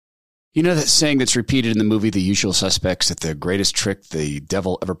You know that saying that's repeated in the movie The Usual Suspects, that the greatest trick the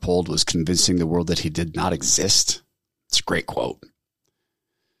devil ever pulled was convincing the world that he did not exist? It's a great quote.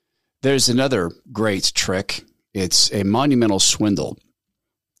 There's another great trick. It's a monumental swindle.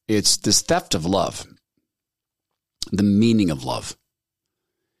 It's this theft of love, the meaning of love.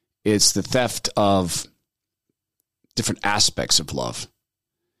 It's the theft of different aspects of love.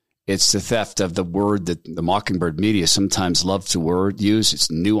 It's the theft of the word that the Mockingbird media sometimes love to use. It's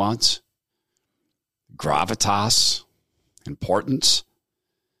nuance, gravitas, importance,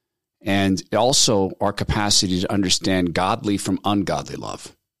 and also our capacity to understand godly from ungodly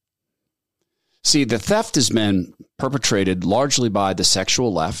love. See, the theft has been perpetrated largely by the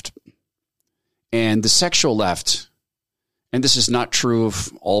sexual left, and the sexual left, and this is not true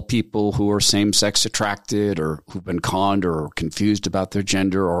of all people who are same-sex attracted or who've been conned or confused about their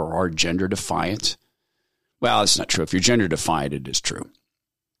gender or are gender defiant. Well, it's not true. If you're gender defiant, it is true.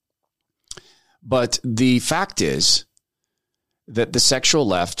 But the fact is that the sexual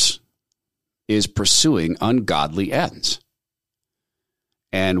left is pursuing ungodly ends.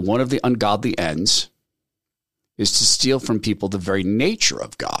 And one of the ungodly ends is to steal from people the very nature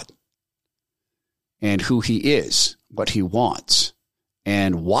of God and who he is, what he wants,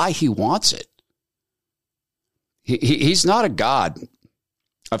 and why he wants it. He's not a God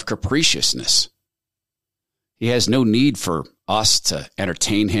of capriciousness. He has no need for us to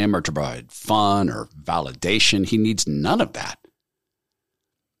entertain him or to provide fun or validation. He needs none of that.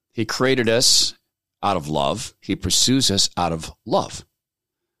 He created us out of love. He pursues us out of love.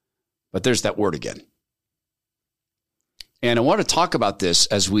 But there's that word again. And I want to talk about this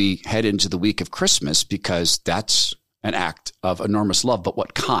as we head into the week of Christmas, because that's an act of enormous love. But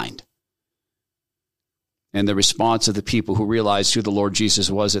what kind? And the response of the people who realized who the Lord Jesus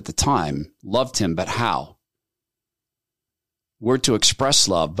was at the time, loved him, but how? We're to express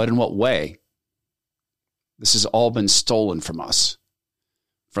love, but in what way? This has all been stolen from us,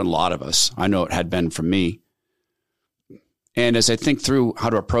 from a lot of us. I know it had been from me. And as I think through how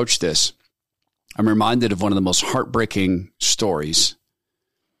to approach this, I'm reminded of one of the most heartbreaking stories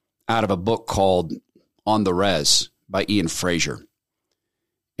out of a book called On the Res by Ian Fraser.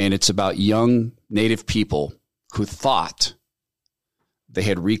 And it's about young Native people who thought they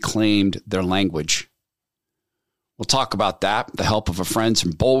had reclaimed their language. We'll talk about that with the help of a friend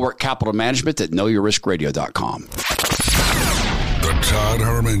from Bulwark Capital Management at KnowYourRiskRadio.com. The Todd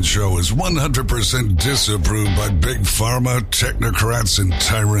Herman Show is 100% disapproved by big pharma, technocrats, and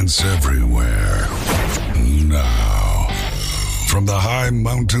tyrants everywhere. Now, from the high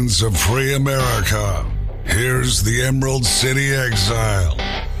mountains of free America, here's the Emerald City exile,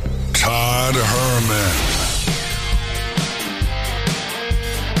 Todd Herman.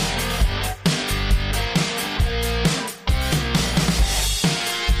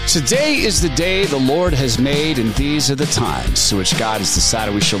 Today is the day the Lord has made, and these are the times to which God has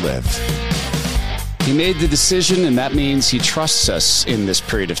decided we shall live. He made the decision, and that means he trusts us in this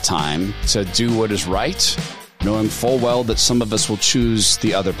period of time to do what is right, knowing full well that some of us will choose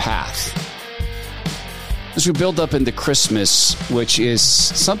the other path. As we build up into Christmas, which is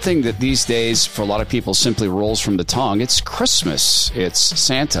something that these days for a lot of people simply rolls from the tongue, it's Christmas, it's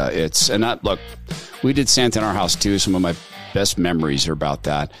Santa, look, we did Santa in our house too. Some of my best memories are about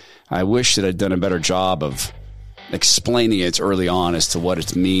that. I wish that I'd done a better job of explaining it early on as to what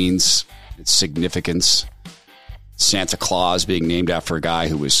it means, its significance. Santa Claus being named after a guy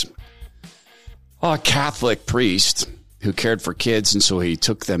who was a Catholic priest who cared for kids, and so he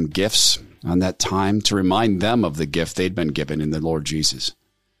took them gifts on that time to remind them of the gift they'd been given in the Lord Jesus.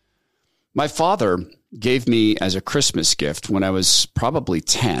 My father gave me as a Christmas gift when I was probably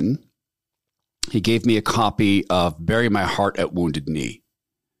 10. He gave me a copy of Bury My Heart at Wounded Knee.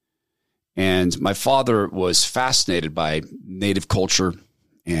 And my father was fascinated by Native culture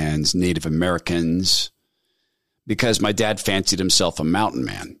and Native Americans because my dad fancied himself a mountain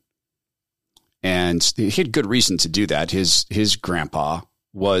man. And he had good reason to do that. His grandpa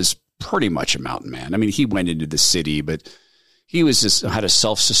was pretty much a mountain man. I mean, he went into the city, but he had a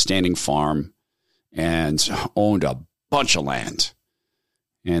self-sustaining farm and owned a bunch of land.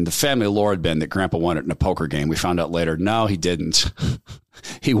 And the family lore had been that Grandpa won it in a poker game. We found out later, no, he didn't.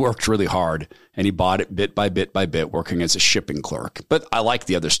 He worked really hard, and he bought it bit by bit by bit, working as a shipping clerk. But I like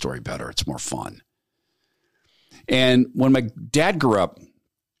the other story better. It's more fun. And when my dad grew up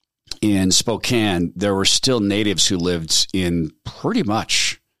in Spokane, there were still natives who lived in pretty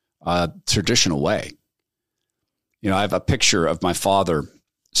much a traditional way. You know, I have a picture of my father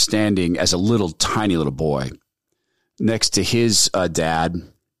standing as a tiny little boy next to his dad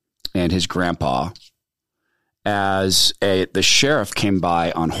and his grandpa. as the sheriff came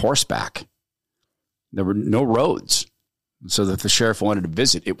by on horseback. There were no roads, so that if the sheriff wanted to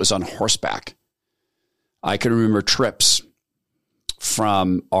visit, it was on horseback. I can remember trips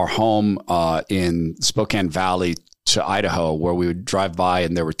from our home in Spokane Valley to Idaho where we would drive by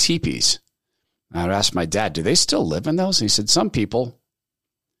and there were teepees. And I'd ask my dad, do they still live in those? And he said, some people.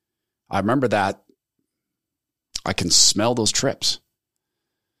 I remember that. I can smell those trips.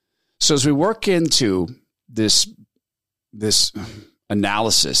 So as we work into this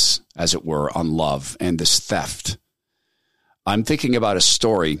analysis, as it were, on love and this theft, I'm thinking about a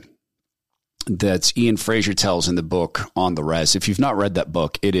story that Ian Fraser tells in the book On the Res. If you've not read that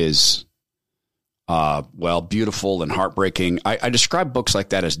book, it is, beautiful and heartbreaking. I describe books like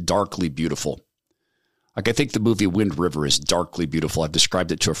that as darkly beautiful. Like I think the movie Wind River is darkly beautiful. I've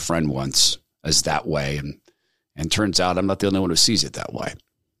described it to a friend once as that way, and turns out I'm not the only one who sees it that way.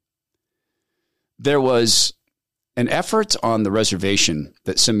 There was an effort on the reservation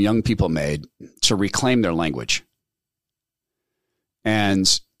that some young people made to reclaim their language.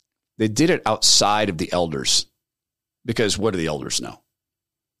 And they did it outside of the elders, because what do the elders know?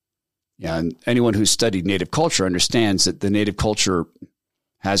 Yeah, and anyone who's studied Native culture understands that the Native culture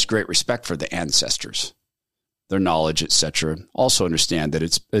has great respect for the ancestors, their knowledge, etc. Also understand that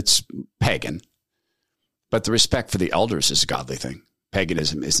it's pagan, but the respect for the elders is a godly thing.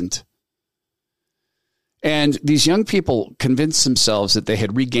 Paganism isn't. And these young people convinced themselves that they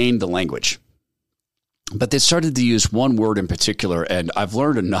had regained the language. But they started to use one word in particular, and I've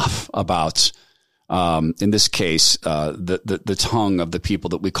learned enough about, in this case, the tongue of the people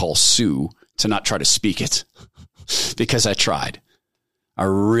that we call Sioux to not try to speak it, because I tried. I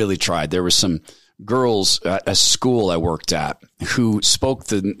really tried. There were some girls at a school I worked at who spoke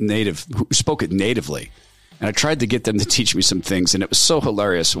it natively, and I tried to get them to teach me some things, and it was so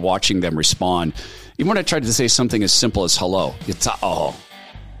hilarious watching them respond. Even when I tried to say something as simple as hello,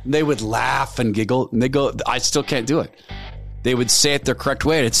 they would laugh and giggle, and they go, I still can't do it. They would say it the correct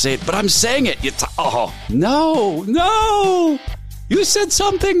way, and I'd say it, but I'm saying it. No, you said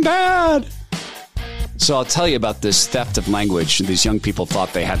something bad. So I'll tell you about this theft of language. These young people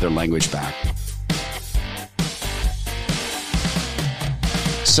thought they had their language back.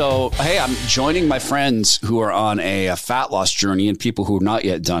 So, hey, I'm joining my friends who are on a fat loss journey and people who have not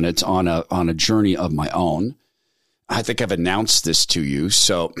yet done it on a journey of my own. I think I've announced this to you.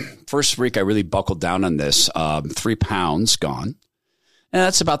 So first week, I really buckled down on this. 3 pounds gone. And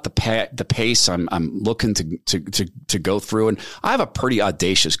that's about the pace I'm looking to go through. And I have a pretty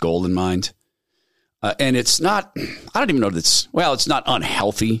audacious goal in mind. And it's not, I don't even know that it's not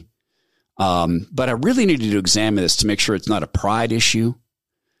unhealthy. But I really needed to examine this to make sure it's not a pride issue.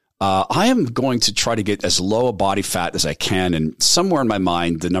 I am going to try to get as low a body fat as I can. And somewhere in my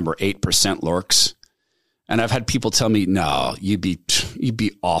mind, the number 8% lurks. And I've had people tell me, no, you'd be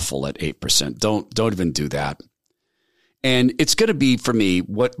awful at 8%. Don't even do that. And it's going to be for me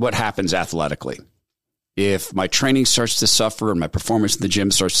what happens athletically. If my training starts to suffer and my performance in the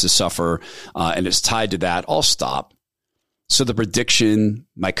gym starts to suffer, and it's tied to that, I'll stop. So the prediction,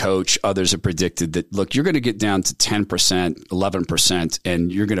 my coach, others have predicted that, look, you're going to get down to 10%, 11%, and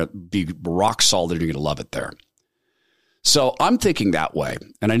you're going to be rock solid and you're going to love it there. So I'm thinking that way,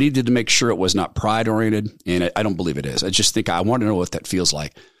 and I needed to make sure it was not pride-oriented, and I don't believe it is. I just think I want to know what that feels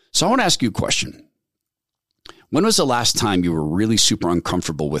like. So I want to ask you a question. When was the last time you were really super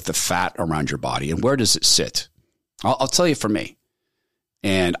uncomfortable with the fat around your body, and where does it sit? I'll tell you for me.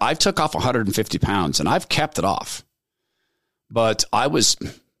 And I've took off 150 pounds, and I've kept it off. But I was,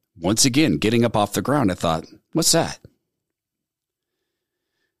 once again, getting up off the ground. I thought, what's that?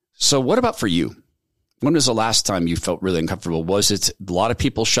 So what about for you? When was the last time you felt really uncomfortable? Was it a lot of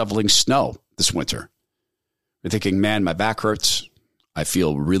people shoveling snow this winter? You're thinking, man, my back hurts. I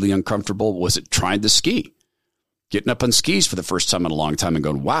feel really uncomfortable. Was it trying to ski? Getting up on skis for the first time in a long time and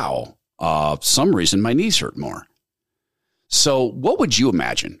going, wow, some reason my knees hurt more. So what would you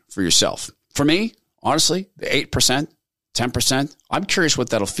imagine for yourself? For me, honestly, the 8%, 10%, I'm curious what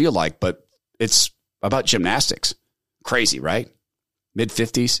that'll feel like, but it's about gymnastics. Crazy, right?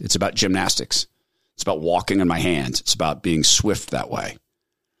 Mid-50s, it's about gymnastics. It's about walking on my hands. It's about being swift that way.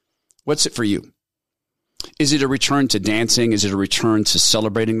 What's it for you? Is it a return to dancing? Is it a return to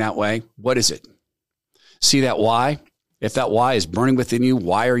celebrating that way? What is it? See that why? If that why is burning within you,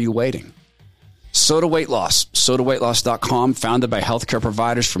 why are you waiting? Soda Weight Loss, sodaweightloss.com, founded by healthcare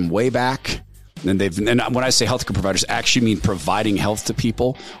providers from way back. And when I say healthcare providers, I actually mean providing health to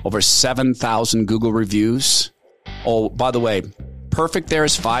people. Over 7,000 Google reviews. Oh, by the way, Perfect there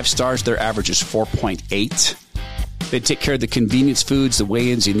is 5 stars. Their average is 4.8. They take care of the convenience foods, the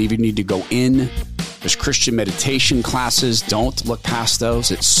weigh-ins. You never need to go in. There's Christian meditation classes. Don't look past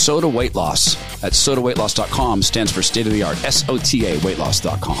those. It's SOTA Weight Loss at sotaweightloss.com. Stands for state of the art. SOTA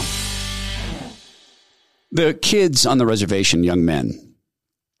weightloss.com. The kids on the reservation, young men,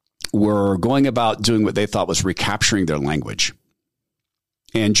 were going about doing what they thought was recapturing their language.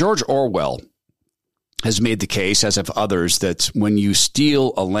 And George Orwell has made the case, as have others, that when you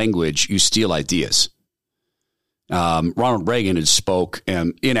steal a language, you steal ideas. Ronald Reagan had spoke,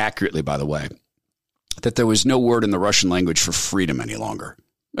 inaccurately, by the way, that there was no word in the Russian language for freedom any longer.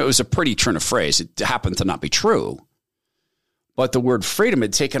 It was a pretty turn of phrase. It happened to not be true. But the word freedom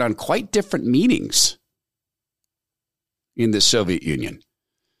had taken on quite different meanings in the Soviet Union.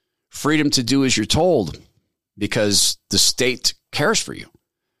 Freedom to do as you're told because the state cares for you.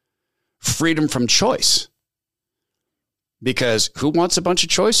 Freedom from choice. Because who wants a bunch of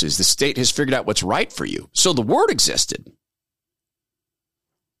choices? The state has figured out what's right for you. So the word existed,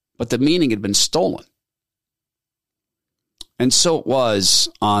 but the meaning had been stolen. And so it was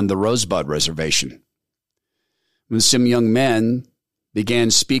on the Rosebud Reservation. When some young men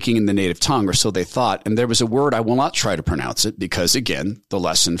began speaking in the native tongue, or so they thought, and there was a word, I will not try to pronounce it, because, again, the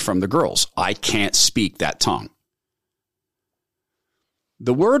lesson from the girls, I can't speak that tongue.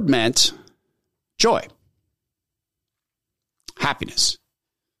 The word meant joy, happiness.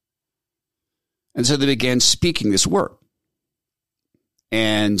 And so they began speaking this word.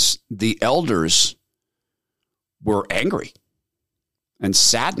 And the elders were angry and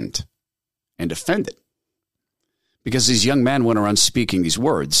saddened and offended because these young men went around speaking these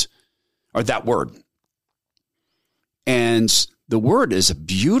words, or that word. And the word is a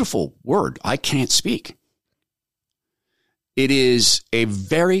beautiful word. I can't speak. It is a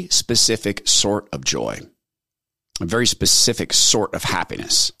very specific sort of joy, a very specific sort of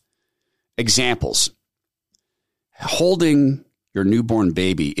happiness. Examples: holding your newborn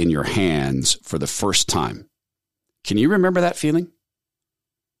baby in your hands for the first time. Can you remember that feeling?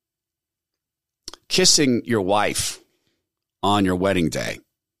 Kissing your wife on your wedding day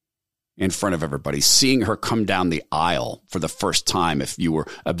in front of everybody, seeing her come down the aisle for the first time. If you were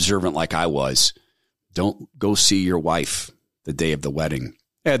observant like I was, don't go see your wife the day of the wedding.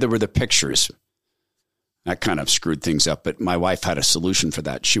 Yeah, there were the pictures. That kind of screwed things up, but my wife had a solution for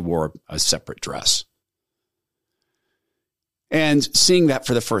that. She wore a separate dress. And seeing that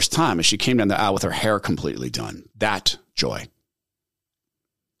for the first time as she came down the aisle with her hair completely done, that joy.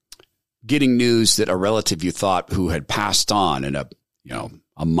 Getting news that a relative you thought who had passed on in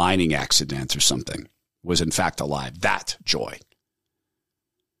a mining accident or something was in fact alive, that joy.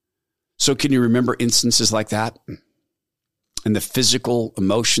 So can you remember instances like that? And the physical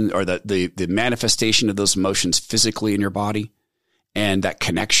emotion, or the manifestation of those emotions physically in your body, and that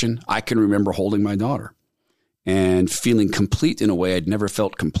connection. I can remember holding my daughter and feeling complete in a way I'd never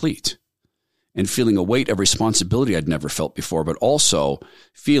felt complete, and feeling a weight of responsibility I'd never felt before, but also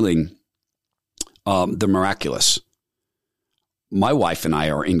feeling the miraculous. My wife and I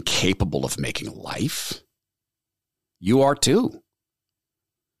are incapable of making life. You are too.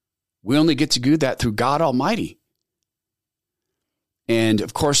 We only get to do that through God Almighty. And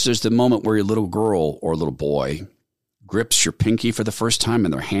of course, there's the moment where your little girl or little boy grips your pinky for the first time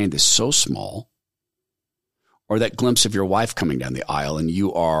and their hand is so small. Or that glimpse of your wife coming down the aisle and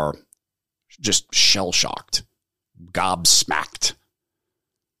you are just shell-shocked, gobsmacked.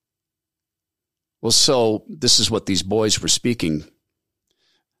 Well, so this is what these boys were speaking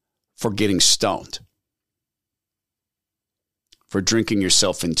for getting stoned, for drinking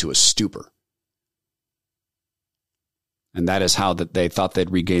yourself into a stupor. And that is how that they thought they'd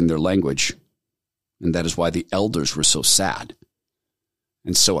regain their language. And that is why the elders were so sad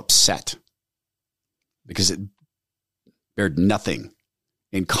and so upset, because it bared nothing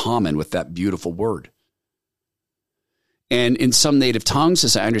in common with that beautiful word. And in some native tongues,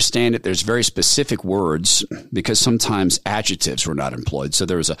 as I understand it, there's very specific words because sometimes adjectives were not employed. So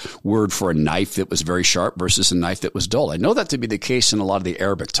there was a word for a knife that was very sharp versus a knife that was dull. I know that to be the case in a lot of the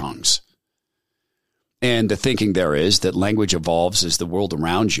Arabic tongues. And the thinking there is that language evolves as the world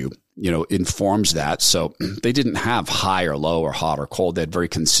around you, informs that. So they didn't have high or low or hot or cold. They had very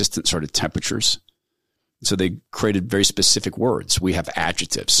consistent sort of temperatures. So they created very specific words. We have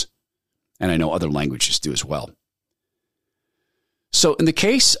adjectives. And I know other languages do as well. So in the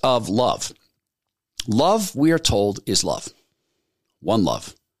case of love, we are told, is love. One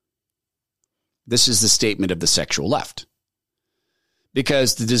love. This is the statement of the sexual left.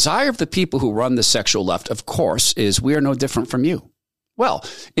 Because the desire of the people who run the sexual left, of course, is we are no different from you. Well,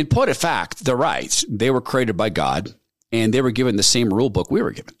 in point of fact, they're right. They were created by God, and they were given the same rule book we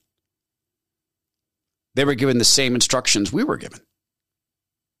were given. They were given the same instructions we were given.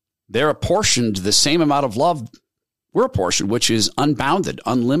 They're apportioned the same amount of love we're apportioned, which is unbounded,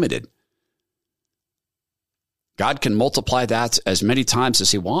 unlimited. God can multiply that as many times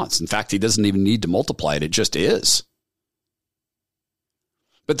as he wants. In fact, he doesn't even need to multiply it. It just is.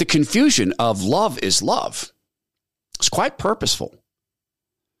 But the confusion of love is love is quite purposeful.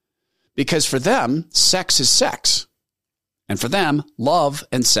 Because for them, sex is sex. And for them, love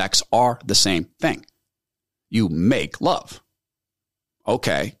and sex are the same thing. You make love.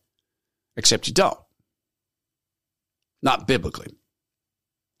 Okay. Except you don't. Not biblically.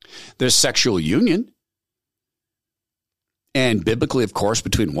 There's sexual union. And biblically, of course,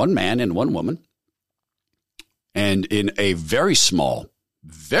 between one man and one woman. And in a very small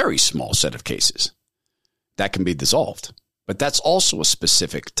set of cases, that can be dissolved. But that's also a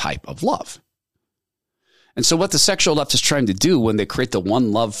specific type of love. And so what the sexual left is trying to do when they create the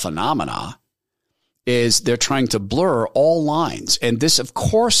one love phenomena is they're trying to blur all lines. And this, of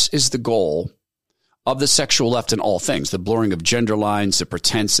course, is the goal of the sexual left in all things, the blurring of gender lines, the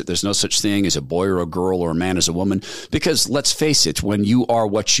pretense that there's no such thing as a boy or a girl or a man as a woman. Because let's face it, when you are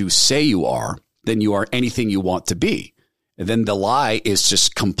what you say you are, then you are anything you want to be. And then the lie is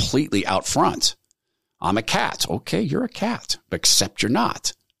just completely out front. I'm a cat. Okay, you're a cat, except you're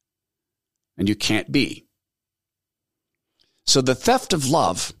not. And you can't be. So the theft of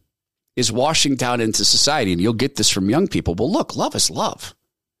love is washing down into society, and you'll get this from young people. Well, look, love is love.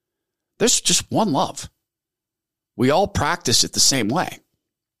 There's just one love. We all practice it the same way.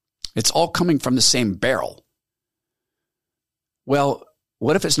 It's all coming from the same barrel. Well,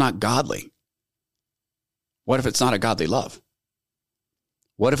 what if it's not godly? What if it's not a godly love?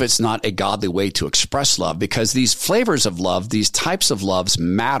 What if it's not a godly way to express love? Because these flavors of love, these types of loves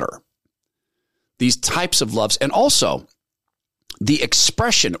matter. These types of loves, and also the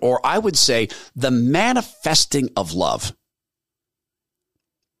expression, or I would say the manifesting of love.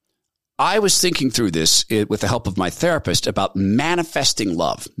 I was thinking through this with the help of my therapist about manifesting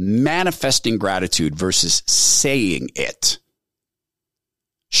love, manifesting gratitude versus saying it,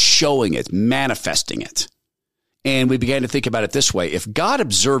 showing it, manifesting it. And we began to think about it this way. If God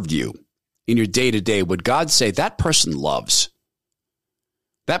observed you in your day-to-day, would God say that person loves?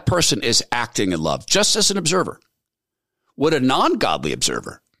 That person is acting in love, just as an observer. Would a non-godly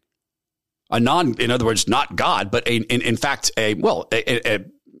observer, in other words, not God, but in fact,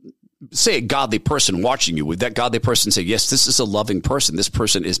 say a godly person watching you, would that godly person say, yes, this is a loving person. This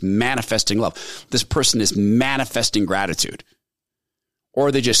person is manifesting love. This person is manifesting gratitude. Or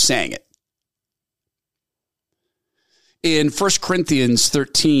are they just saying it? In 1 Corinthians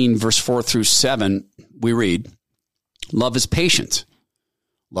 13, verse 4 through 7, we read, love is patient.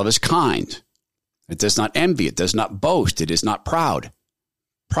 Love is kind. It does not envy. It does not boast. It is not proud.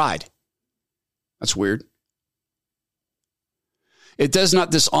 Pride. That's weird. It does not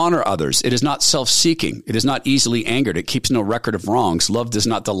dishonor others. It is not self-seeking. It is not easily angered. It keeps no record of wrongs. Love does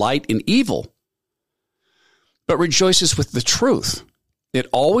not delight in evil, but rejoices with the truth. It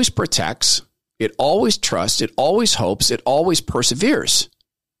always protects. It always trusts. It always hopes. It always perseveres.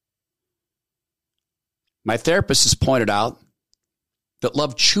 My therapist has pointed out that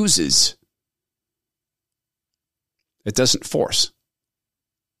love chooses. It doesn't force.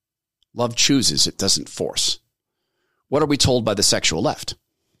 Love chooses. It doesn't force. What are we told by the sexual left?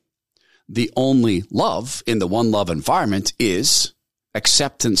 The only love in the one love environment is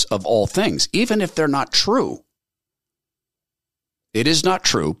acceptance of all things, even if they're not true. It is not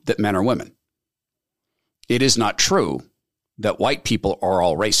true that men are women. It is not true that white people are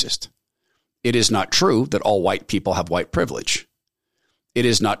all racist. It is not true that all white people have white privilege. It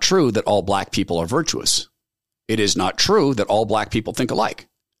is not true that all black people are virtuous. It is not true that all black people think alike.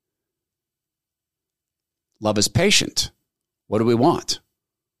 Love is patient. What do we want?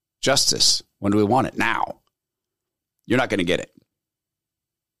 Justice. When do we want it? Now. You're not going to get it.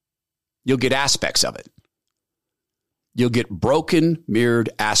 You'll get aspects of it. You'll get broken, mirrored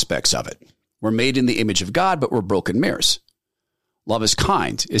aspects of it. We're made in the image of God, but we're broken mirrors. Love is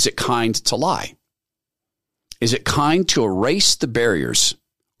kind. Is it kind to lie? Is it kind to erase the barriers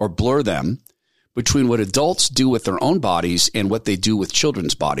or blur them between what adults do with their own bodies and what they do with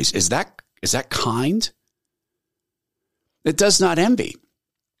children's bodies? Is that kind? It does not envy.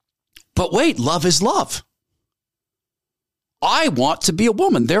 But wait, love is love. I want to be a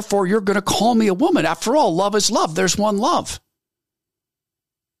woman. Therefore, you're going to call me a woman. After all, love is love. There's one love.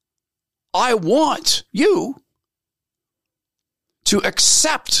 I want you to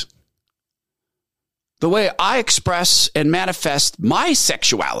accept the way I express and manifest my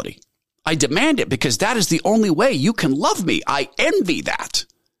sexuality. I demand it because that is the only way you can love me. I envy that.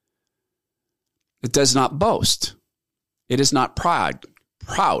 It does not boast. It is not proud.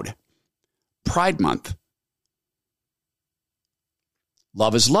 Pride Month.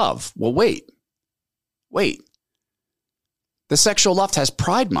 Love is love. Well, wait. The sexual left has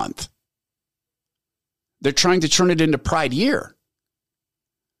Pride Month. They're trying to turn it into Pride Year.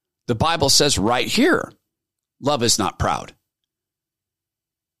 The Bible says right here, love is not proud.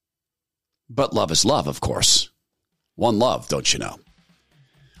 But love is love, of course. One love, don't you know?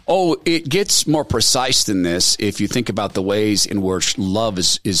 Oh, it gets more precise than this if you think about the ways in which love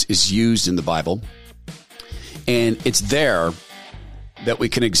is used in the Bible. And it's there that we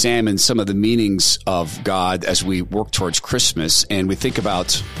can examine some of the meanings of God as we work towards Christmas. And we think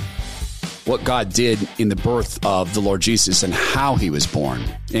about what God did in the birth of the Lord Jesus and how he was born.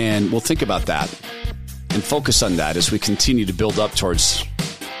 And we'll think about that and focus on that as we continue to build up towards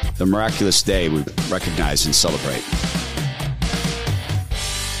the miraculous day we recognize and celebrate.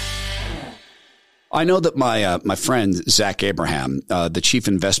 I know that my friend, Zach Abraham, the Chief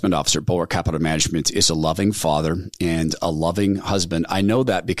Investment Officer at Bulwark Capital Management, is a loving father and a loving husband. I know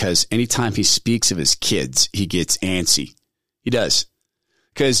that because anytime he speaks of his kids, he gets antsy. He does.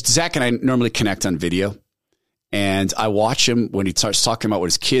 Because Zach and I normally connect on video, and I watch him when he starts talking about what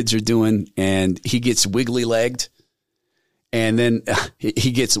his kids are doing, and he gets wiggly-legged. And then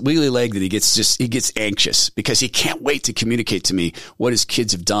he gets wiggly-legged and he gets anxious because he can't wait to communicate to me what his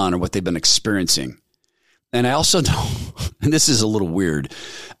kids have done or what they've been experiencing. And I also know, and this is a little weird,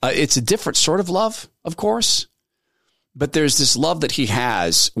 it's a different sort of love, of course, but there's this love that he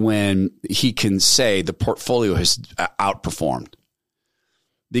has when he can say the portfolio has outperformed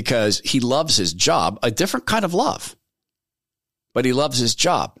because he loves his job, a different kind of love, but he loves his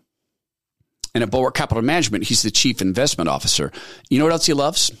job. And at Bulwark Capital Management, he's the Chief Investment Officer. You know what else he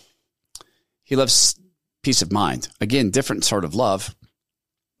loves? He loves peace of mind. Again, different sort of love,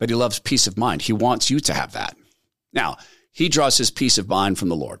 but he loves peace of mind. He wants you to have that. Now, he draws his peace of mind from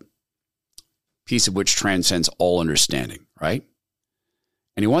the Lord, peace of which transcends all understanding, right?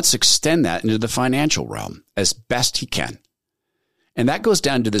 And he wants to extend that into the financial realm as best he can. And that goes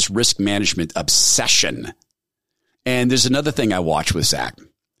down to this risk management obsession. And there's another thing I watch with Zach.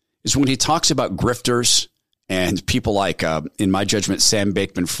 Is when he talks about grifters and people like, in my judgment, Sam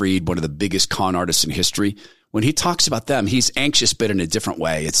Bankman-Fried, one of the biggest con artists in history. When he talks about them, he's anxious, but in a different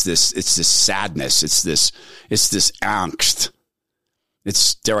way. It's this sadness. It's this angst.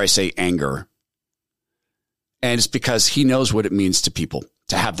 It's, dare I say, anger. And it's because he knows what it means to people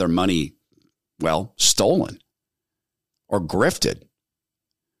to have their money, well, stolen or grifted.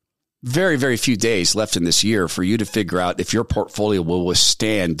 Very, very few days left in this year for you to figure out if your portfolio will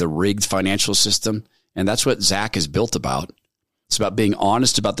withstand the rigged financial system. And that's what Zach is built about. It's about being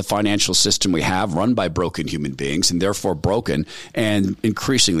honest about the financial system we have run by broken human beings and therefore broken and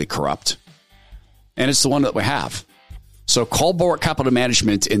increasingly corrupt. And it's the one that we have. So call Bulwark Capital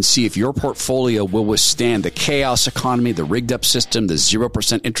Management and see if your portfolio will withstand the chaos economy, the rigged up system, the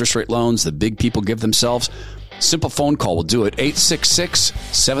 0% interest rate loans the big people give themselves. Simple phone call will do it.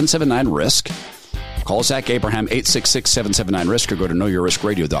 866-779-RISK. Call Zach Abraham, 866-779-RISK, or go to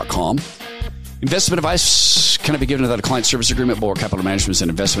knowyourriskradio.com. Investment advice cannot be given without a client service agreement. Bulwark Capital Management is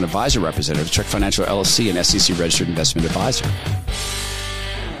an investment advisor representative. Check Financial LLC and SEC registered investment advisor.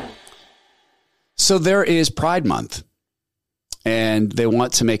 So there is Pride Month, and they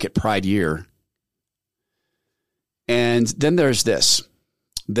want to make it Pride Year. And then there's this.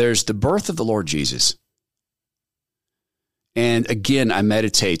 There's the birth of the Lord Jesus. And again, I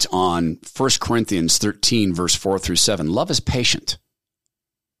meditate on 1 Corinthians 13, verse 4 through 7. Love is patient.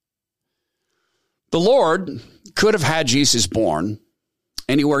 The Lord could have had Jesus born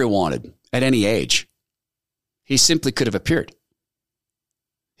anywhere he wanted, at any age. He simply could have appeared.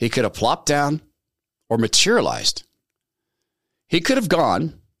 He could have plopped down or materialized. He could have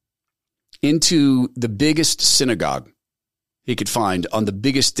gone into the biggest synagogue he could find on the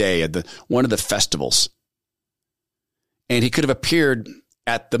biggest day of one of the festivals. And he could have appeared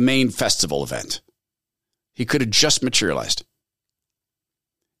at the main festival event. He could have just materialized.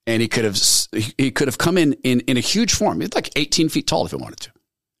 And he could have come in a huge form. He's like 18 feet tall if he wanted to.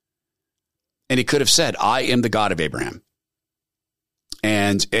 And he could have said, I am the God of Abraham.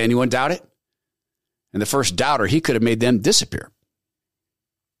 And anyone doubt it? And the first doubter, he could have made them disappear.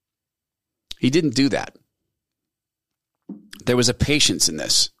 He didn't do that. There was a patience in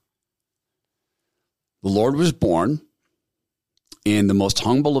this. The Lord was born in the most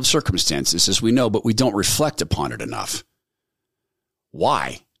humble of circumstances, as we know, but we don't reflect upon it enough.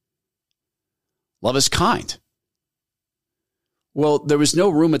 Why? Love is kind. Well, there was no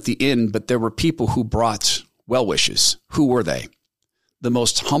room at the inn, but there were people who brought well wishes. Who were they? The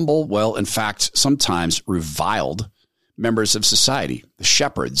most humble, well, in fact, sometimes reviled members of society, the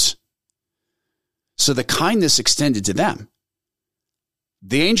shepherds. So the kindness extended to them.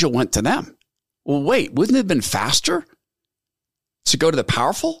 The angel went to them. Well, wait, wouldn't it have been faster to go to the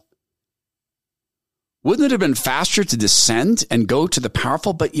powerful? Wouldn't it have been faster to descend and go to the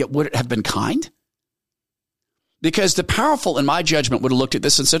powerful, but yet would it have been kind? Because the powerful, in my judgment, would have looked at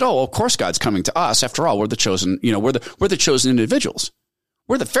this and said, oh, of course God's coming to us. After all, we're the chosen, we're the chosen individuals.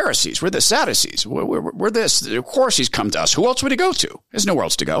 We're the Pharisees. We're the Sadducees. We're this. Of course he's come to us. Who else would he go to? There's nowhere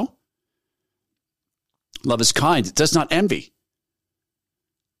else to go. Love is kind. It does not envy.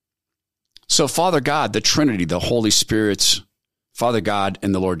 So Father God, the Trinity, the Holy Spirit, Father God,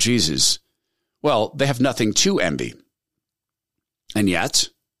 and the Lord Jesus, well, they have nothing to envy. And yet,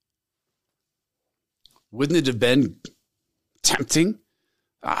 wouldn't it have been tempting?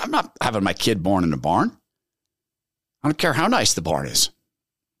 I'm not having my kid born in a barn. I don't care how nice the barn is.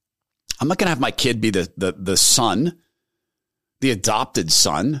 I'm not going to have my kid be the son, the adopted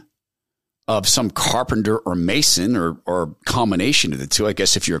son of some carpenter or mason or combination of the two. I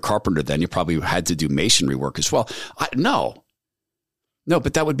guess if you're a carpenter, then you probably had to do masonry work as well. No,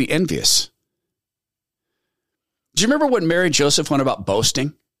 but that would be envious. Do you remember when Mary and Joseph went about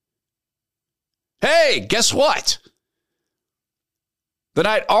boasting? Hey, guess what? The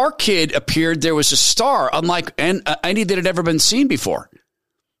night our kid appeared, there was a star unlike any that had ever been seen before.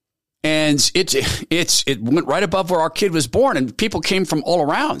 And it went right above where our kid was born, and people came from all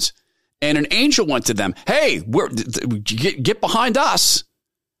around. And an angel went to them. Hey, get behind us.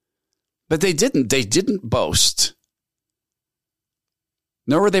 But they didn't. They didn't boast.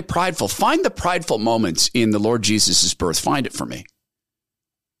 Nor were they prideful. Find the prideful moments in the Lord Jesus' birth. Find it for me.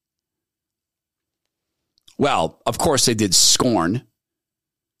 Well, of course, they did scorn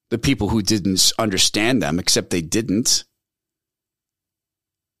the people who didn't understand them, except they didn't.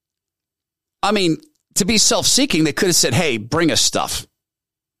 I mean, to be self-seeking, they could have said, hey, bring us stuff.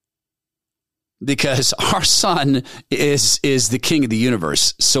 Because our son is the king of the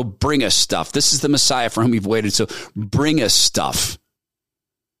universe. So bring us stuff. This is the Messiah for whom we've waited. So bring us stuff.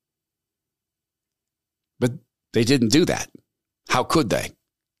 But they didn't do that. How could they?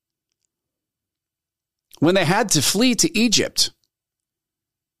 When they had to flee to Egypt,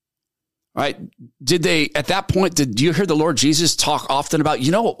 right? Did they, at that point, did you hear the Lord Jesus talk often about,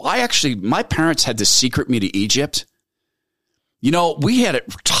 my parents had to secret me to Egypt. We had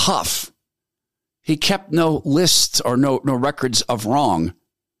it tough. He kept no lists or no records of wrong.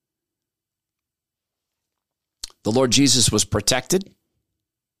 The Lord Jesus was protected.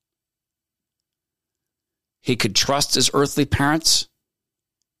 He could trust his earthly parents.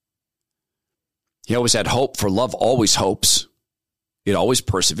 He always had hope, for love always hopes. It always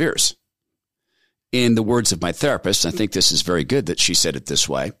perseveres. In the words of my therapist, I think this is very good that she said it this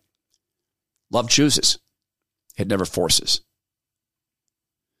way. Love chooses. It never forces.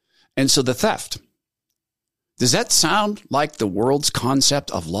 And so the theft. Does that sound like the world's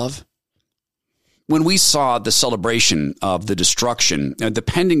concept of love? When we saw the celebration of the destruction, the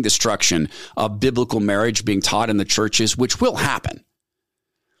pending destruction of biblical marriage being taught in the churches, which will happen.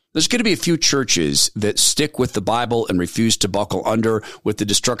 There's going to be a few churches that stick with the Bible and refuse to buckle under with the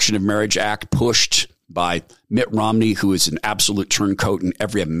Destruction of Marriage Act pushed by Mitt Romney, who is an absolute turncoat in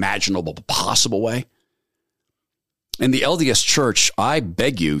every imaginable possible way. In the LDS Church, I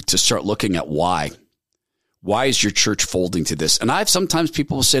beg you to start looking at why. Why is your church folding to this? And sometimes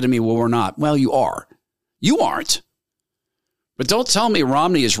people will say to me, well, we're not. Well, you are. You aren't. But don't tell me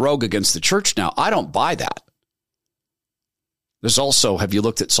Romney is rogue against the church now. I don't buy that. There's also, have you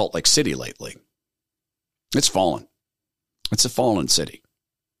looked at Salt Lake City lately? It's fallen. It's a fallen city.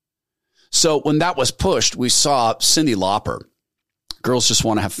 So when that was pushed, we saw Cyndi Lauper. Girls just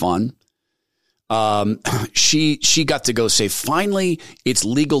want to have fun. She got to go say, finally, it's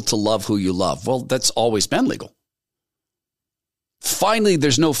legal to love who you love. Well, that's always been legal. Finally,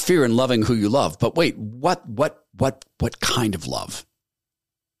 there's no fear in loving who you love. But wait, what kind of love?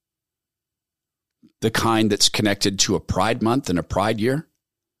 The kind that's connected to a Pride Month and a Pride Year?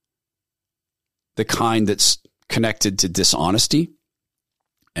 The kind that's connected to dishonesty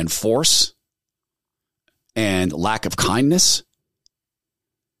and force and lack of kindness?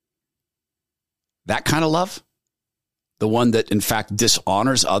 That kind of love? The one that, in fact,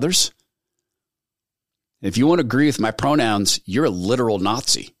 dishonors others? If you want to agree with my pronouns, you're a literal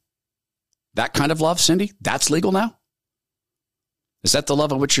Nazi. That kind of love, Cindy? That's legal now? Is that the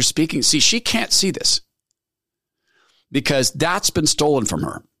love of which you're speaking? See, she can't see this because that's been stolen from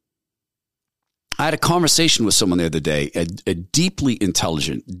her. I had a conversation with someone the other day, a deeply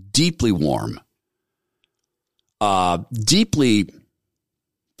intelligent, deeply warm, deeply,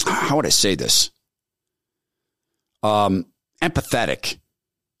 how would I say this? Empathetic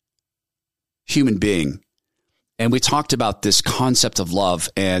human being. And we talked about this concept of love,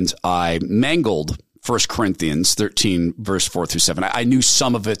 and I mangled 1 Corinthians 13, verse 4 through 7. I knew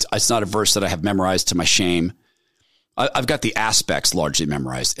some of it. It's not a verse that I have memorized to my shame. I've got the aspects largely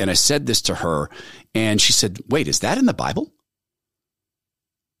memorized. And I said this to her, and she said, wait, is that in the Bible?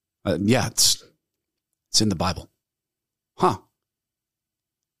 Yeah, it's in the Bible. Huh.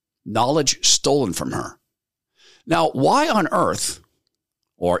 Knowledge stolen from her. Now, why on earth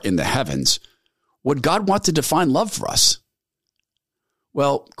or in the heavens would God want to define love for us?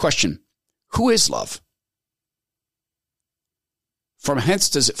 Well, question, who is love? From hence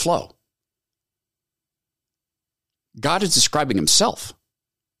does it flow? God is describing himself.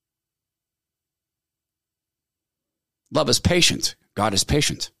 Love is patient. God is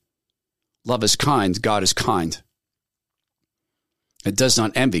patient. Love is kind. God is kind. It does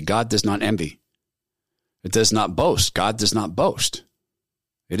not envy. God does not envy. It does not boast. God does not boast.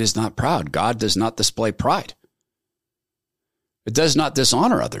 It is not proud. God does not display pride. It does not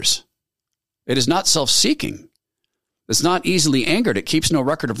dishonor others. It is not self-seeking. It's not easily angered. It keeps no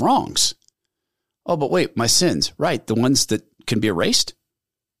record of wrongs. Oh, but wait, my sins, right, the ones that can be erased?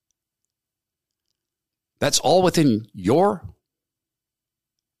 That's all within your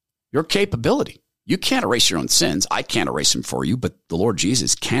capability. You can't erase your own sins. I can't erase them for you, but the Lord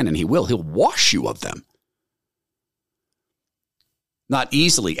Jesus can, and he will. He'll wash you of them. Not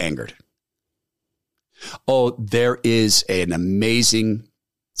easily angered. Oh, there is an amazing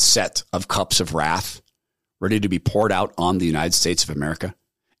set of cups of wrath ready to be poured out on the United States of America.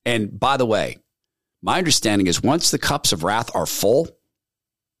 And by the way, my understanding is once the cups of wrath are full,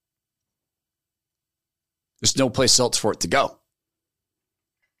 there's no place else for it to go.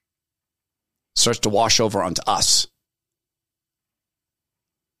 It starts to wash over onto us.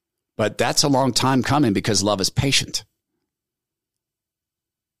 But that's a long time coming because love is patient.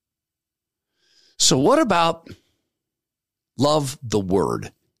 So what about love the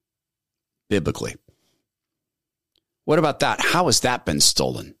word biblically? What about that? How has that been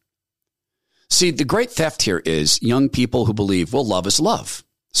stolen? See, the great theft here is young people who believe, well, love is love.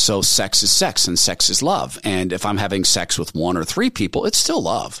 So sex is sex and sex is love. And if I'm having sex with 1 or 3 people, it's still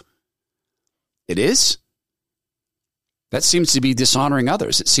love. It is? That seems to be dishonoring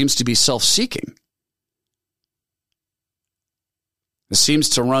others. It seems to be self-seeking. It seems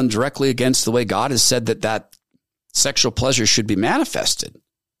to run directly against the way God has said that sexual pleasure should be manifested.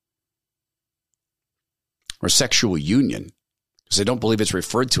 Or sexual union. Because I don't believe it's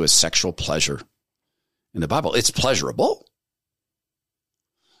referred to as sexual pleasure in the Bible. It's pleasurable.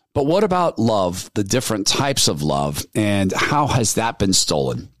 But what about love, the different types of love, and how has that been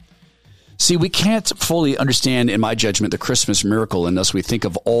stolen? See, we can't fully understand, in my judgment, the Christmas miracle unless we think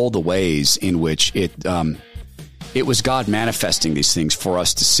of all the ways in which it was God manifesting these things for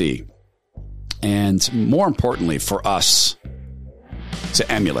us to see. And more importantly, for us to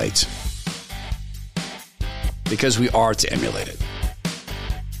emulate. Because we are to emulate it.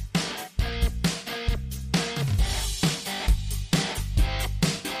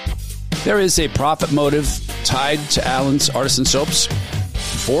 There is a profit motive tied to Allen's Artisan Soaps.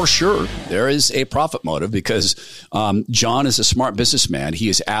 For sure, there is a profit motive because John is a smart businessman. He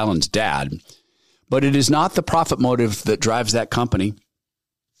is Allen's dad. But it is not the profit motive that drives that company.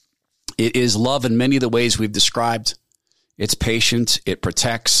 It is love in many of the ways we've described. It's patient. It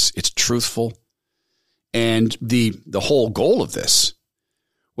protects. It's truthful. And the whole goal of this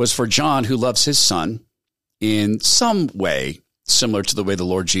was for John, who loves his son in some way similar to the way the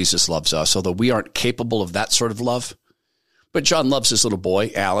Lord Jesus loves us, although we aren't capable of that sort of love. But John loves his little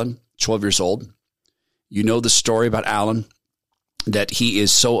boy, Alan, 12 years old. You know the story about Alan, that he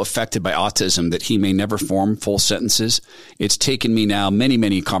is so affected by autism that he may never form full sentences. It's taken me now many,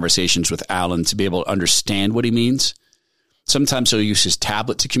 many conversations with Alan to be able to understand what he means. Sometimes he'll use his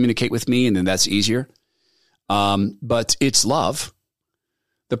tablet to communicate with me, and then that's easier. But it's love.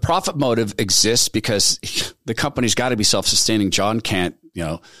 The profit motive exists because the company's got to be self-sustaining. John can't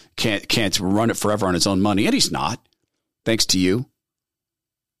run it forever on his own money, and he's not. Thanks to you.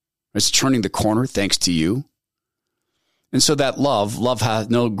 It's turning the corner thanks to you. And so that love has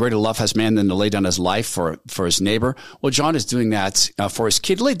no greater love has man than to lay down his life for his neighbor. Well, John is doing that for his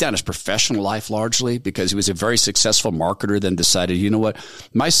kid. He laid down his professional life largely because he was a very successful marketer, then decided, you know what,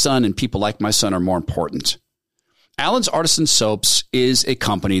 my son and people like my son are more important. Allen's Artisan Soaps is a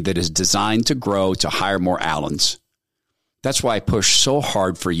company that is designed to grow, to hire more Allens. That's why I push so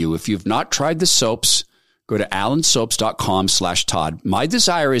hard for you. If you've not tried the soaps, go to allensoaps.com/Todd. My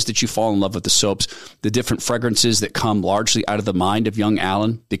desire is that you fall in love with the soaps, the different fragrances that come largely out of the mind of young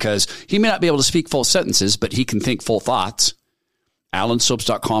Allen, because he may not be able to speak full sentences, but he can think full thoughts.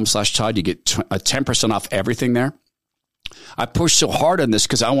 AlanSoaps.com/Todd. You get 10% off everything there. I push so hard on this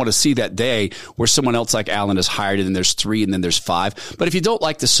because I want to see that day where someone else like Alan is hired and then there's 3 and then there's 5. But if you don't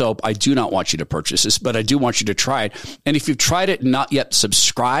like the soap, I do not want you to purchase this, but I do want you to try it. And if you've tried it and not yet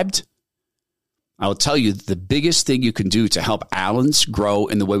subscribed, I will tell you the biggest thing you can do to help Alan's grow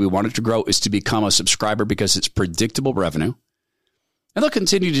in the way we want it to grow is to become a subscriber because it's predictable revenue. And they'll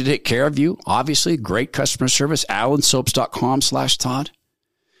continue to take care of you. Obviously, great customer service, AlanSoaps.com/Todd.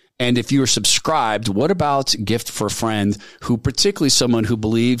 And if you are subscribed, what about gift for a friend who, particularly someone who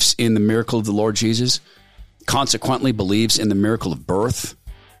believes in the miracle of the Lord Jesus, consequently believes in the miracle of birth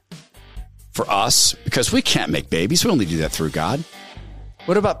for us, because we can't make babies. We only do that through God.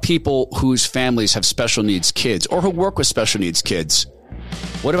 What about people whose families have special needs kids or who work with special needs kids?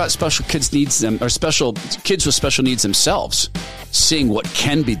 What about special kids with special needs themselves? Seeing what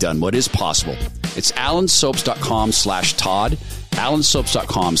can be done, what is possible. It's AlanSoaps.com/Todd.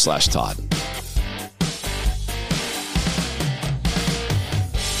 AlanSoaps.com/Todd.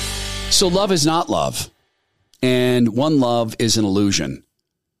 So love is not love. And one love is an illusion.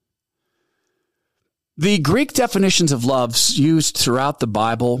 The Greek definitions of love used throughout the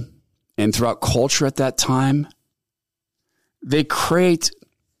Bible and throughout culture at that time, they create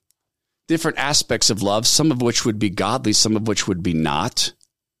different aspects of love, some of which would be godly, some of which would be not.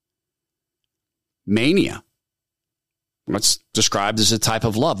 Mania. What's described as a type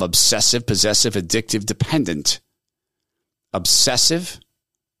of love: obsessive, possessive, addictive, dependent. Obsessive,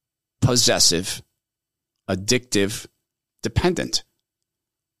 possessive, addictive, dependent.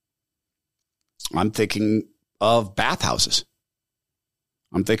 I'm thinking of bathhouses.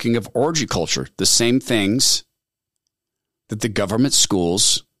 I'm thinking of orgy culture, the same things that the government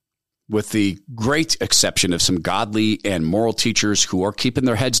schools, with the great exception of some godly and moral teachers who are keeping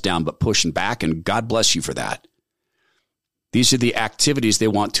their heads down but pushing back, and God bless you for that. These are the activities they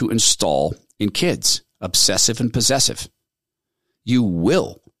want to install in kids, obsessive and possessive. You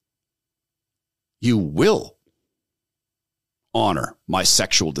will honor my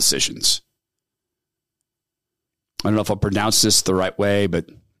sexual decisions. I don't know if I'll pronounce this the right way, but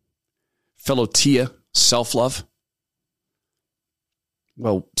philotia, self-love.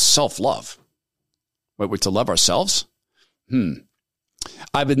 Well, self-love. We're to love ourselves?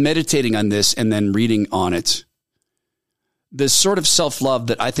 I've been meditating on this and then reading on it. The sort of self-love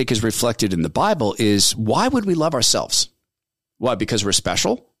that I think is reflected in the Bible is, why would we love ourselves? Why? Because we're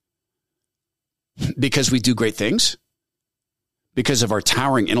special? Because we do great things? Because of our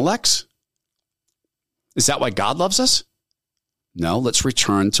towering intellects? Is that why God loves us? No, let's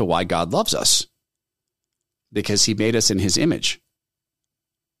return to why God loves us. Because he made us in his image.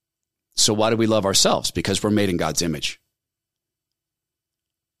 So why do we love ourselves? Because we're made in God's image.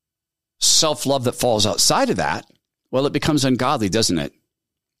 Self-love that falls outside of that, well, it becomes ungodly, doesn't it?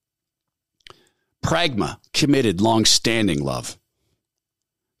 Pragma, committed, long-standing love.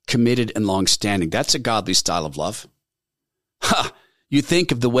 Committed and long-standing. That's a godly style of love. You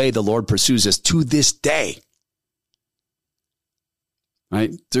think of the way the Lord pursues us to this day,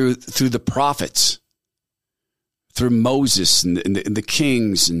 right? Through the prophets, through Moses and the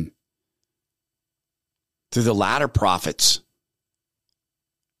kings, and through the latter prophets,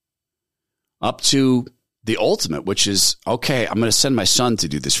 up to the ultimate, which is, okay, I'm going to send my son to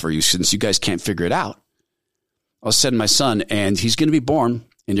do this for you since you guys can't figure it out. I'll send my son, and he's going to be born,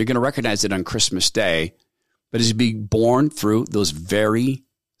 and you're going to recognize it on Christmas Day. But he's being born through those very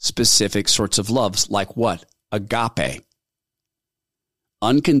specific sorts of loves, like what? Agape.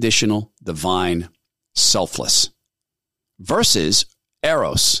 Unconditional, divine, selfless. Versus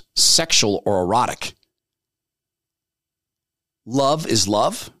eros, sexual or erotic. Love is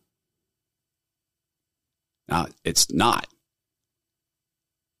love? No, it's not.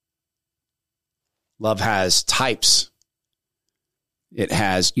 Love has types. It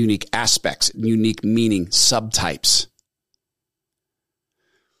has unique aspects, unique meaning, subtypes.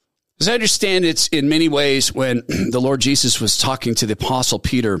 As I understand, it's in many ways when the Lord Jesus was talking to the Apostle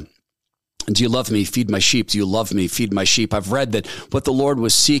Peter, do you love me? Feed my sheep. Do you love me? Feed my sheep. I've read that what the Lord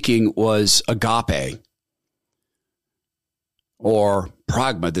was seeking was agape, or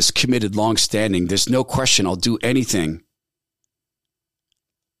pragma, this committed, long-standing. There's no question I'll do anything.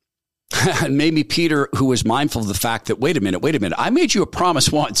 And maybe Peter, who was mindful of the fact that, wait a minute, I made you a promise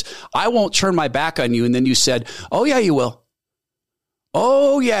once. I won't turn my back on you. And then you said, oh, yeah, you will.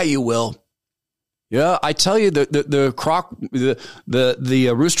 Oh, yeah, you will. Yeah, I tell you, the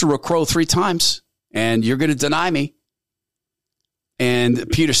rooster will crow 3 times, and you're going to deny me. And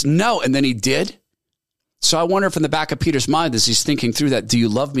Peter said, no. And then he did. So I wonder if in the back of Peter's mind, as he's thinking through that, do you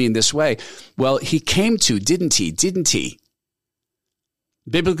love me in this way? Well, he came to, didn't he?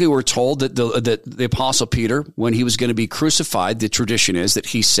 Biblically, we're told that the Apostle Peter, when he was going to be crucified, the tradition is that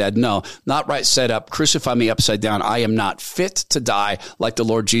he said, no, not right side up, crucify me upside down. I am not fit to die like the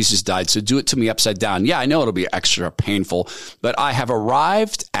Lord Jesus died, so do it to me upside down. Yeah, I know it'll be extra painful, but I have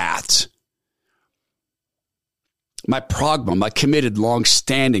arrived at my progma, my committed,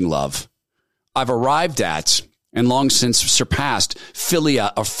 long-standing love. I've arrived at and long since surpassed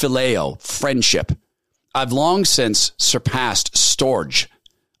philia or phileo, friendship. I've long since surpassed storge,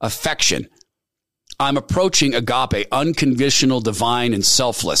 affection. I'm approaching agape, unconditional, divine, and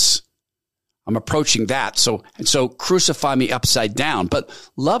selfless. I'm approaching that. So crucify me upside down. But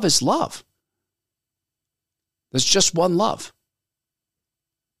love is love. There's just one love.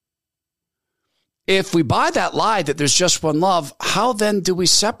 If we buy that lie that there's just one love, how then do we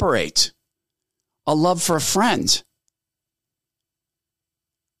separate a love for a friend?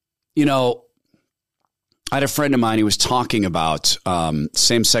 You know, I had a friend of mine who was talking about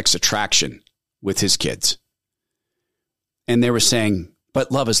same-sex attraction with his kids. And they were saying,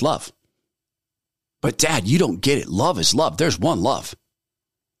 but love is love. But Dad, you don't get it. Love is love. There's one love.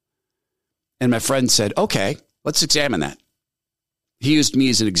 And my friend said, okay, let's examine that. He used me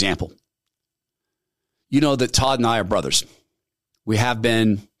as an example. You know that Todd and I are brothers. We have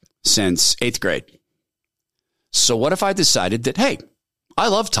been since 8th grade. So what if I decided that, hey, I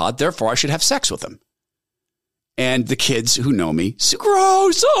love Todd, therefore I should have sex with him? And the kids who know me say,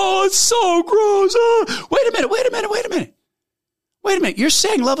 gross, oh, it's so gross. Oh. Wait a minute. You're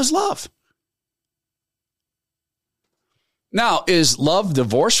saying love is love. Now, is love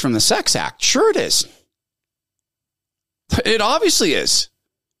divorced from the sex act? Sure it is. It obviously is.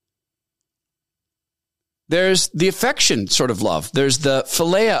 There's the affection sort of love. There's the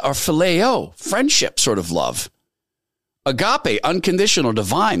philia or phileo, friendship sort of love. Agape, unconditional,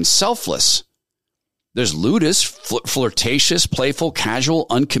 divine, selfless. There's ludus, flirtatious, playful, casual,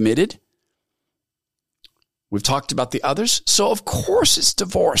 uncommitted. We've talked about the others. So, of course, it's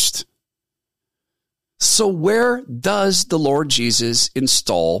divorced. So where does the Lord Jesus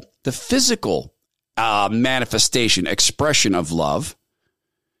install the physical manifestation, expression of love?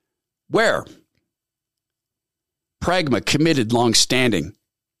 Where? Pragma, committed, long-standing.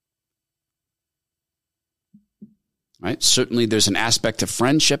 Right? Certainly there's an aspect of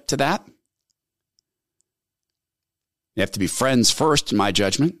friendship to that. You have to be friends first, in my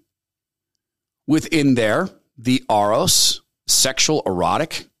judgment. Within there, the eros, sexual,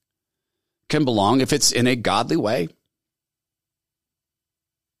 erotic, can belong if it's in a godly way.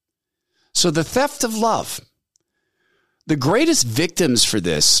 So the theft of love. The greatest victims for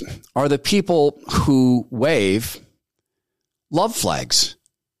this are the people who wave love flags,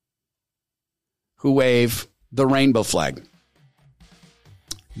 who wave the rainbow flag.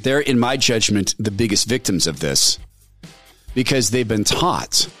 They're, in my judgment, the biggest victims of this because they've been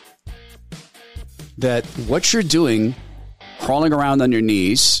taught that what you're doing, crawling around on your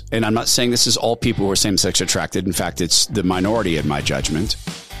knees, and I'm not saying this is all people who are same-sex attracted. In fact, it's the minority in my judgment.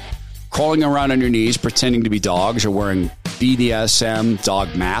 Crawling around on your knees, pretending to be dogs or wearing BDSM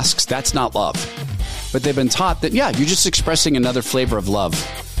dog masks, that's not love. But they've been taught that, yeah, you're just expressing another flavor of love.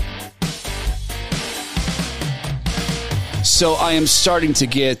 So I am starting to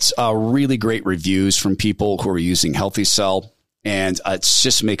get really great reviews from people who are using Healthy Cell, and it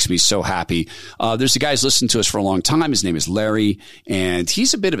just makes me so happy. There's a guy who's listened to us for a long time. His name is Larry, and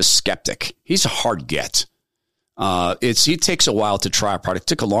he's a bit of a skeptic. He's a hard get. He takes a while to try a product. It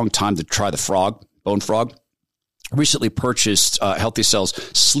took a long time to try the Bone Frog. Recently purchased Healthy Cell's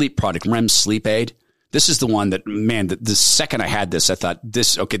sleep product, REM Sleep Aid. This is the one that, man, the second I had this, I thought,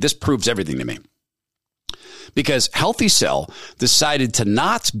 this proves everything to me. Because Healthy Cell decided to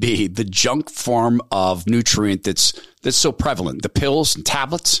not be the junk form of nutrient that's so prevalent. The pills and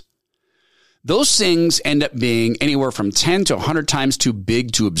tablets, those things end up being anywhere from 10 to 100 times too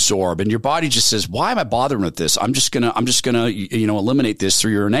big to absorb. And your body just says, why am I bothering with this? I'm just gonna eliminate this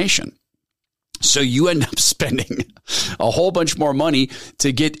through urination. So you end up spending a whole bunch more money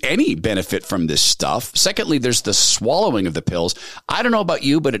to get any benefit from this stuff. Secondly, there's the swallowing of the pills. I don't know about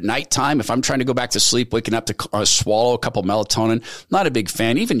you, but at nighttime, if I'm trying to go back to sleep, waking up to swallow a couple melatonin, not a big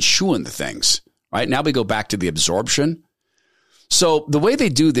fan, even chewing the things. Right now we go back to the absorption. So the way they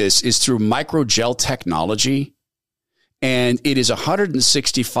do this is through microgel technology, and it is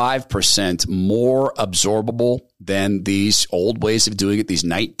 165% more absorbable than these old ways of doing it, these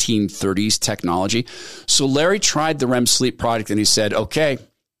 1930s technology. So Larry tried the REM sleep product and he said, okay,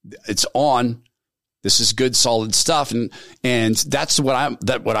 it's on. This is good, solid stuff. And that's what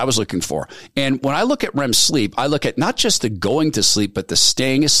I was looking for. And when I look at REM sleep, I look at not just the going to sleep, but the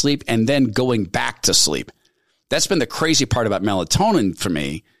staying asleep and then going back to sleep. That's been the crazy part about melatonin for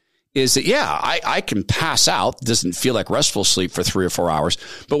me is that, I can pass out. It doesn't feel like restful sleep for 3 or 4 hours.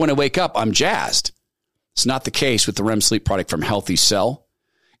 But when I wake up, I'm jazzed. It's not the case with the REM sleep product from Healthy Cell.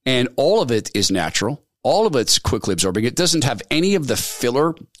 And all of it is natural. All of it's quickly absorbing. It doesn't have any of the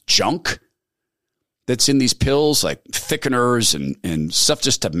filler junk that's in these pills, like thickeners and stuff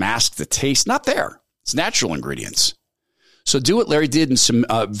just to mask the taste. Not there. It's natural ingredients. So do what Larry did and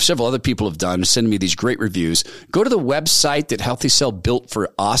several other people have done, sending me these great reviews. Go to the website that Healthy Cell built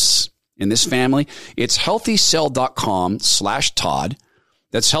for us in this family. It's healthycell.com/Todd.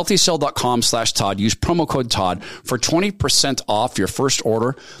 That's healthycell.com/Todd. Use promo code Todd for 20% off your first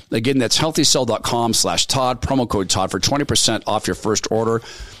order. Again, that's healthycell.com/Todd, promo code Todd for 20% off your first order.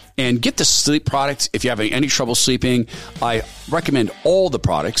 And get the sleep products if you're having any trouble sleeping. I recommend all the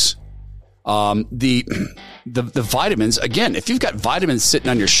products. The vitamins, again, if you've got vitamins sitting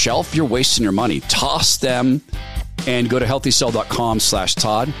on your shelf, you're wasting your money. Toss them and go to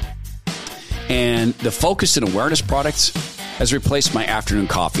healthycell.com/Todd. And the Focus and Awareness products has replaced my afternoon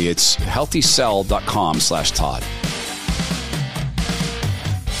coffee. It's healthycell.com/Todd.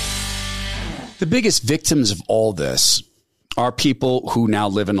 The biggest victims of all this are people who now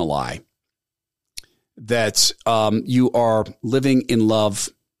live in a lie that you are living in love.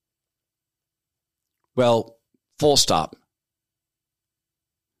 Well, full stop.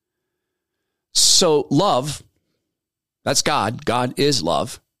 So love, that's God. God is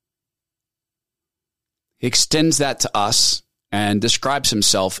love. He extends that to us and describes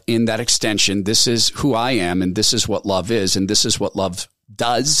himself in that extension. This is who I am, and this is what love is, and this is what love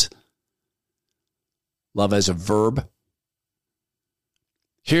does. Love as a verb.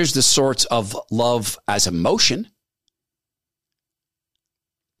 Here's the sorts of love as emotion.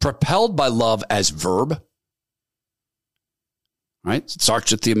 Propelled by love as verb, right? It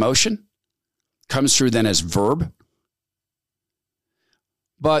starts with the emotion, comes through then as verb.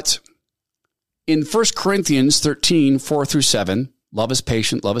 But in 1 Corinthians 13, 4-7, love is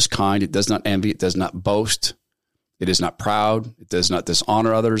patient, love is kind, it does not envy, it does not boast, it is not proud, it does not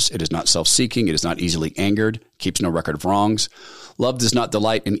dishonor others, it is not self-seeking, it is not easily angered, keeps no record of wrongs. Love does not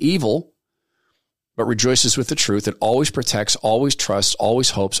delight in evil, but rejoices with the truth. It always protects, always trusts, always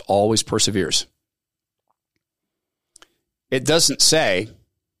hopes, always perseveres. It doesn't say ...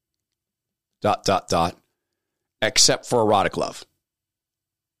 except for erotic love.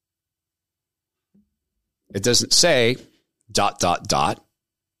 It doesn't say ...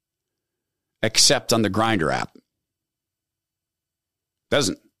 except on the Grindr app.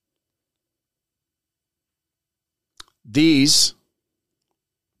 Doesn't. These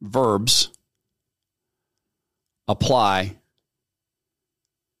verbs apply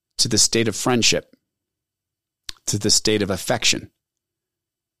to the state of friendship, to the state of affection,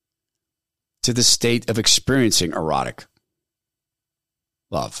 to the state of experiencing erotic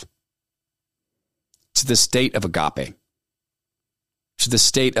love, to the state of agape, to the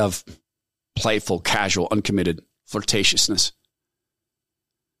state of playful, casual, uncommitted flirtatiousness,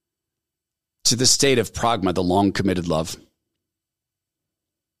 to the state of pragma, the long committed love,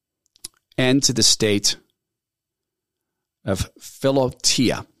 and to the state of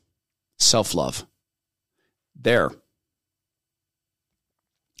philotia, self-love.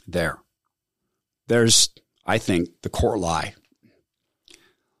 There's, I think, the core lie.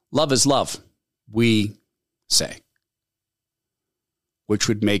 Love is love, we say, which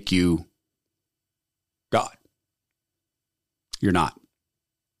would make you God. You're not.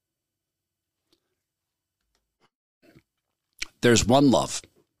 There's one love.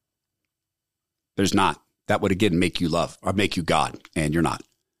 There's not. That would, again, make you love or make you God, and you're not.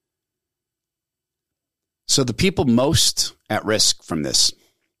 So the people most at risk from this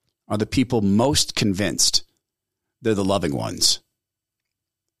are the people most convinced they're the loving ones.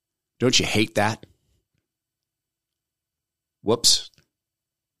 Don't you hate that? Whoops.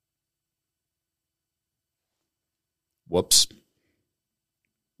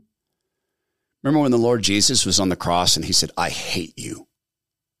 Remember when the Lord Jesus was on the cross and he said, I hate you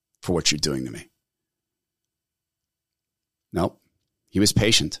for what you're doing to me? Nope. He was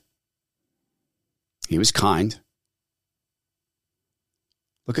patient. He was kind.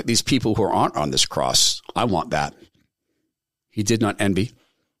 Look at these people who aren't on this cross. I want that. He did not envy.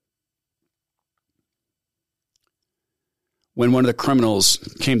 When one of the criminals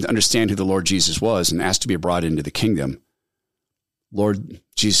came to understand who the Lord Jesus was and asked to be brought into the kingdom, Lord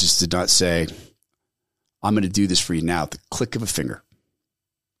Jesus did not say, I'm going to do this for you now at the click of a finger.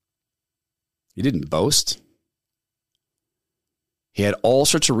 He didn't boast. He had all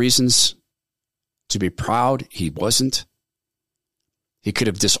sorts of reasons to be proud. He wasn't. He could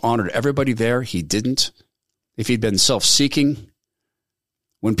have dishonored everybody there. He didn't. if he'd been self-seeking,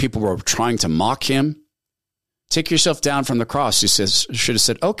 when people were trying to mock him, take yourself down from the cross. He says, should have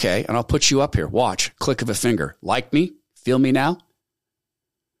said, okay, and I'll put you up here. Watch, click of a finger. Like me? Feel me now?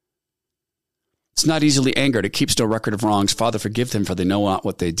 It's not easily angered. It keeps no record of wrongs. Father, forgive them, for they know not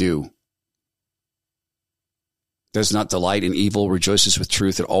what they do. Does not delight in evil, rejoices with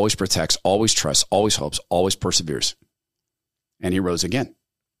truth. It always protects, always trusts, always hopes, always perseveres. And he rose again.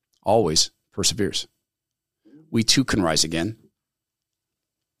 Always perseveres. We too can rise again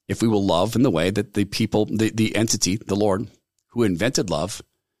if we will love in the way that the people, the entity, the Lord, who invented love,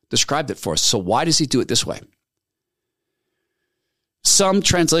 described it for us. So why does he do it this way? Some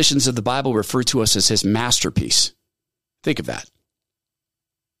translations of the Bible refer to us as his masterpiece. Think of that.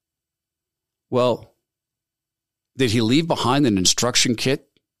 Well, did he leave behind an instruction kit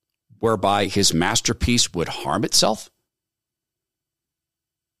whereby his masterpiece would harm itself?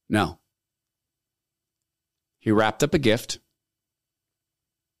 No. He wrapped up a gift,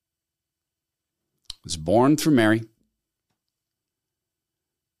 was born through Mary,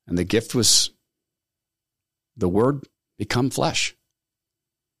 and the gift was the Word become flesh.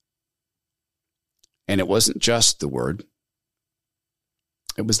 And it wasn't just the Word,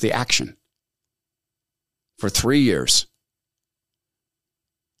 it was the action. For 3 years,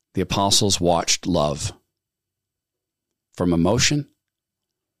 the apostles watched love from emotion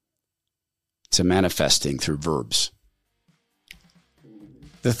to manifesting through verbs.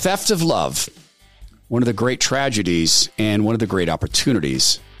 The theft of love, one of the great tragedies and one of the great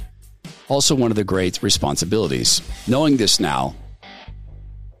opportunities, also one of the great responsibilities. Knowing this now,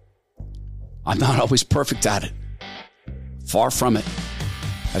 I'm not always perfect at it. Far from it.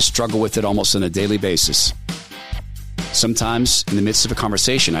 I struggle with it almost on a daily basis. Sometimes in the midst of a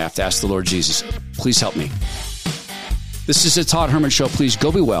conversation, I have to ask the Lord Jesus, please help me. This is the Todd Herman Show. Please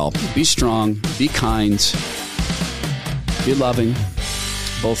go be well, be strong, be kind, be loving,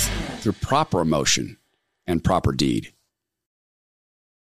 both through proper emotion and proper deed.